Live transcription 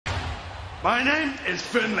My name is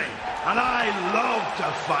Finlay, and I love to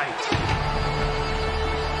fight.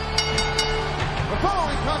 The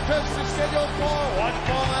following contest is scheduled for one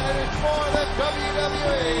fall, and it is for the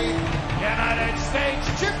WWE United States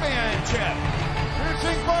Championship.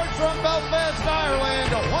 Piercing first from Belfast, Ireland,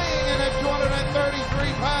 weighing in at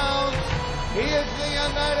 233 pounds. He is the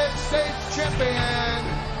United States Champion,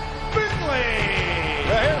 Finlay.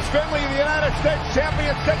 Here's Finlay, the United States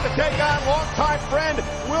Champion, set to take on longtime friend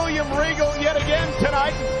William Regal yet again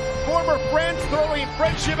tonight. Former friends throwing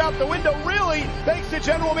friendship out the window, really, thanks to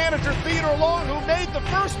General Manager Theodore Long, who made the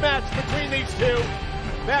first match between these two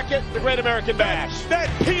back at the Great American Bash. That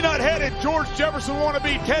peanut-headed George Jefferson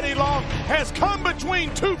wannabe Teddy Long has come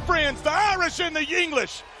between two friends, the Irish and the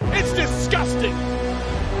English. It's disgusting.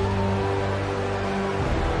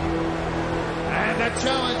 And the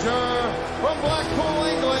challenger from Blackpool,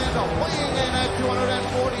 England, weighing in at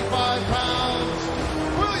 245 pounds,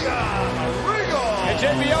 William Regal. And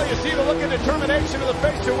JBL, you see the look of determination of the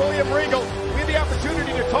face to William Regal. We had the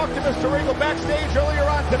opportunity to talk to Mr. Regal backstage earlier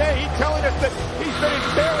on today. He's telling us that he's been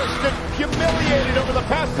embarrassed and humiliated over the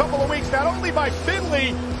past couple of weeks, not only by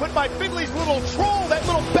Finlay, but by Finlay's little troll, that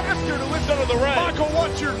little bastard who lives under the ring. Michael,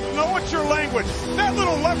 what's your language? That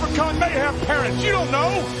little leprechaun may have parents. You don't know.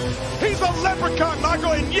 He's a leprechaun,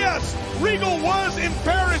 Michael, and yes, Regal was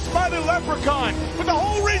embarrassed by the leprechaun. But the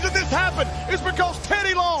whole reason this happened is because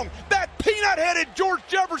Teddy Long, that peanut-headed George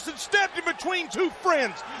Jefferson, stepped in between two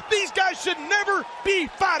friends. These guys should never be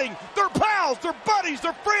fighting. They're pals, they're buddies,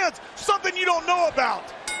 they're friends, something you don't know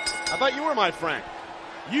about. I thought you were my friend.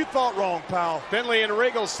 You thought wrong, pal. Finlay and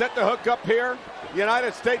Regal set to hook up here.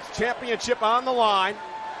 United States Championship on the line.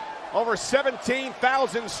 Over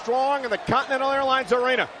 17,000 strong in the Continental Airlines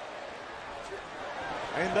Arena.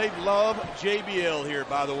 And they love JBL here,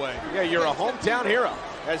 by the way. Yeah, you're a hometown hero.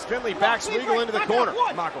 As Finlay backs Regal into the corner.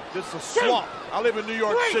 Michael, this is a swamp. I live in New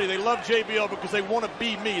York City. They love JBL because they want to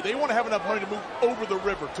be me. They want to have enough money to move over the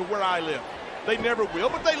river to where I live. They never will,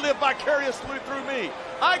 but they live vicariously through me.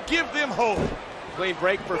 I give them hope. Clean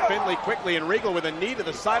break for Finlay quickly, and Regal with a knee to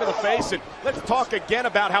the side of the face. And let's talk again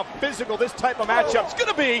about how physical this type of matchup is going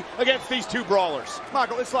to be against these two brawlers.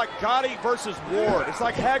 Michael, it's like Gotti versus Ward. It's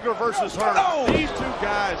like Hager versus Hearn. These two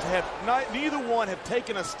guys have neither one have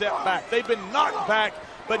taken a step back. They've been knocked back,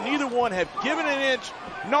 but neither one have given an inch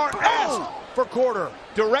nor asked for quarter.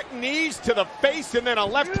 Direct knees to the face, and then a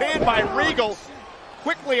left hand by Regal.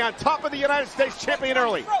 Quickly on top of the United States champion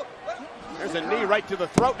early. There's a knee right to the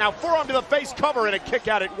throat. Now forearm to the face cover and a kick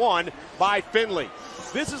out at one by Finlay.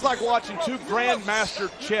 This is like watching two grandmaster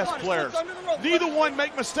chess players. Neither one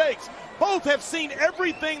make mistakes. Both have seen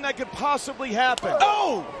everything that could possibly happen.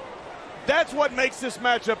 Oh! That's what makes this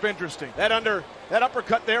matchup interesting. That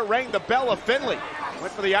uppercut there rang the bell of Finlay.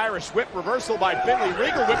 Went for the Irish whip, reversal by Finlay.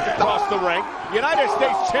 Regal whipped across the ring. United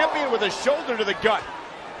States champion with a shoulder to the gut.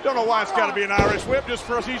 Don't know why it's got to be an Irish whip just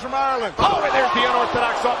for us. He's from Ireland. Oh, and there's the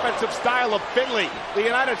unorthodox offensive style of Finlay, the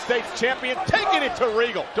United States champion, taking it to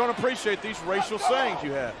Regal. Don't appreciate these racial sayings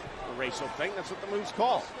you have. The racial thing, that's what the move's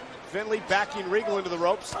called. Finlay backing Regal into the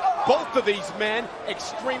ropes. Both of these men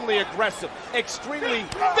extremely aggressive, extremely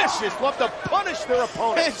vicious, love to punish their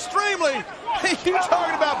opponents. Extremely. You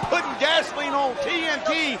talking about putting gasoline on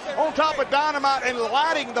TNT on top of dynamite and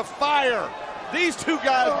lighting the fire. These two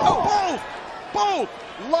guys, both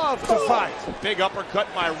love to fight. Big uppercut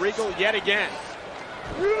by Regal yet again.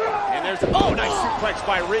 And there's, nice suplex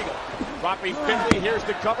by Regal. Dropping Finlay, here's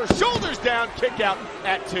the cover. Shoulders down, kick out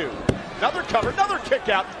at two. Another cover, another kick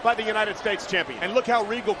out by the United States champion. And look how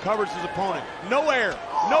Regal covers his opponent. No air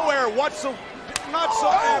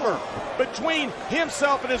whatsoever between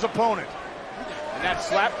himself and his opponent. And that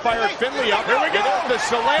slap fired Finlay up. Here we go. The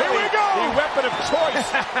shillelagh, Here we go. The weapon of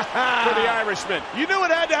choice for the Irishman. You knew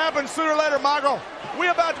it had to happen sooner or later, Michael.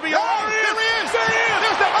 We're about to be There he is.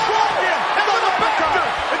 There's that troll again. It's a leprechaun.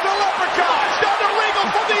 It's a leprechaun. Down to Regal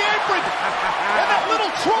from the apron. And that little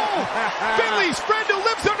troll, Finlay's friend who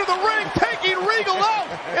lives under the ring, taking Regal out.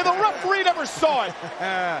 And the referee never saw it.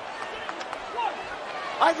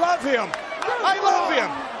 I love him.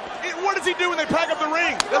 What does he do when they pack up the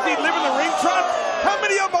ring? Does he live in the ring truck? How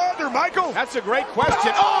many of them are there, Michael? That's a great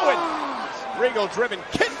question. And Regal driven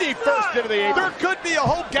kidney first into the apron. There could be a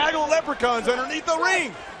whole gaggle of leprechauns underneath the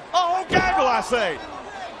ring. A whole gaggle, I say.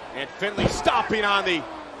 And Finlay stomping on the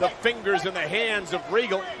fingers and the hands of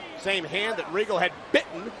Regal. Same hand that Regal had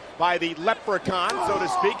bitten by the leprechaun, so to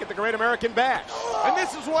speak, at the Great American Bash. And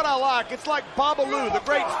this is what I like. It's like Babalu, the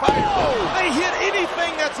great fighter. They hit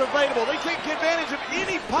anything that's available. They take advantage of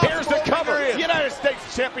any possible. Here's the cover. United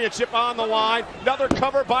States Championship on the line. Another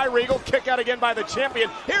cover by Regal. Kick out again by the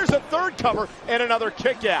champion. Here's a third cover and another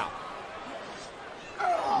kick out.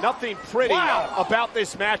 Nothing pretty about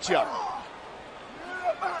this matchup.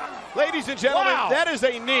 Ladies and gentlemen, that is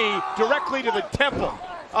a knee directly to the temple.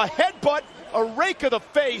 A headbutt, a rake of the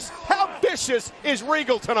face. How vicious is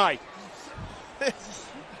Regal tonight?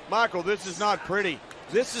 Michael, this is not pretty.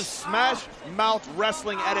 This is Smash Mouth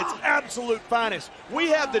wrestling at its absolute finest. We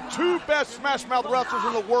have the two best Smash Mouth wrestlers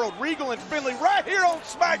in the world, Regal and Finlay, right here on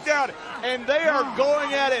SmackDown, and they are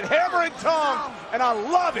going at it hammer and tongs, and I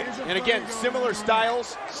love it. And again, similar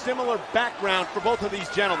styles, similar background for both of these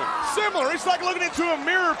gentlemen. Similar. It's like looking into a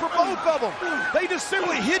mirror for both of them. They just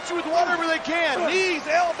simply hit you with whatever they can. Knees,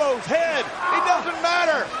 elbows, head. It doesn't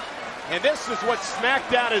matter. And this is what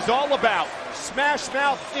SmackDown is all about. Smash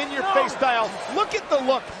Mouth, in-your-face style. Look at the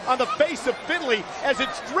look on the face of Finlay as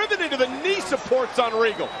it's driven into the knee supports on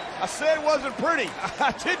Regal. I said it wasn't pretty.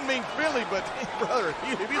 I didn't mean Finlay, but brother,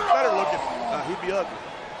 if he's better looking, he'd be ugly.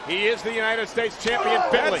 He is the United States champion,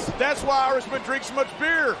 Finlay. That's why Irishmen drink so much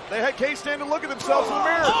beer. They can't stand to look at themselves in the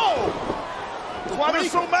mirror. That's why they're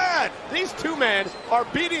so mad. These two men are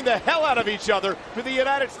beating the hell out of each other for the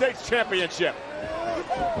United States championship.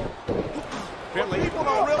 Finlay, people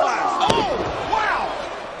don't realize. Wow!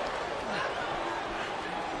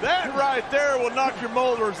 That right there will knock your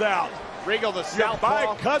molars out. Regal, the southpaw.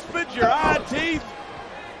 Your bicuspid, your eye teeth.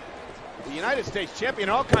 The United States champion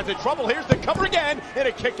in all kinds of trouble. Here's the cover again, and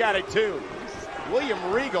a kick at it too. William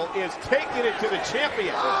Regal is taking it to the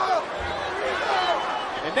champion.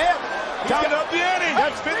 And then Count up the ante.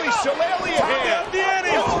 That's Finlay Shillelagh ahead. Up the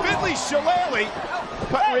ante. It's Finlay Shillelagh.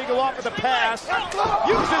 Cut Regal off at the pass.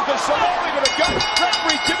 Uses the Shillelagh to the gut.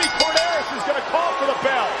 Referee Jimmy Corderas is going to call for the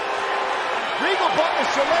bell. Regal bought the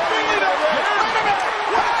Shillelagh.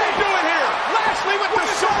 What's he doing here? Lashley with the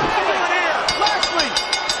Shillelagh. Lashley.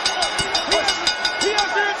 He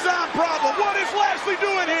has an enzyme problem. What is Lashley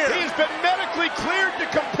doing here? He's been medically cleared to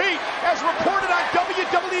compete, as reported on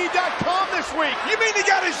WWE.com this week. You mean he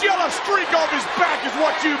got his yellow streak off his back is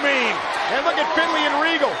what you mean? And look at Finlay and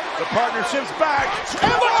Regal. The partnership's back.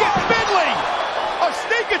 And look at Finlay! A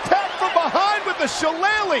sneak attack from behind with the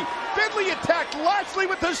Shillelagh. Finlay attacked Lashley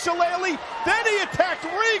with the Shillelagh, then he attacked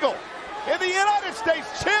Regal. And the United States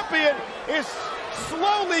champion is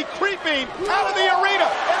slowly creeping out of the arena.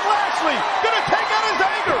 And Lashley gonna take out his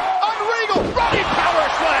anger on Regal. Running power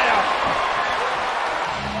slam!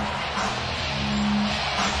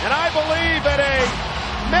 And I believe that a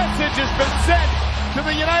message has been sent to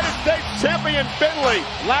the United States champion Finlay.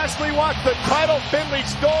 Lashley wants the title. Finlay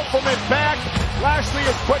stole from his back. Lashley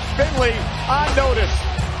has put Finlay on notice.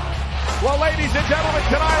 Well, ladies and gentlemen,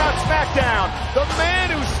 tonight on SmackDown, the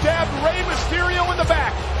man who stabbed Rey Mysterio in the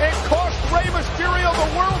back and cost Rey Mysterio the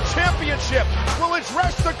World Championship will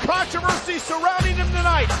address the controversy surrounding him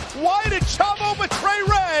tonight. Why did Chavo betray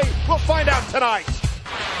Rey? We'll find out tonight.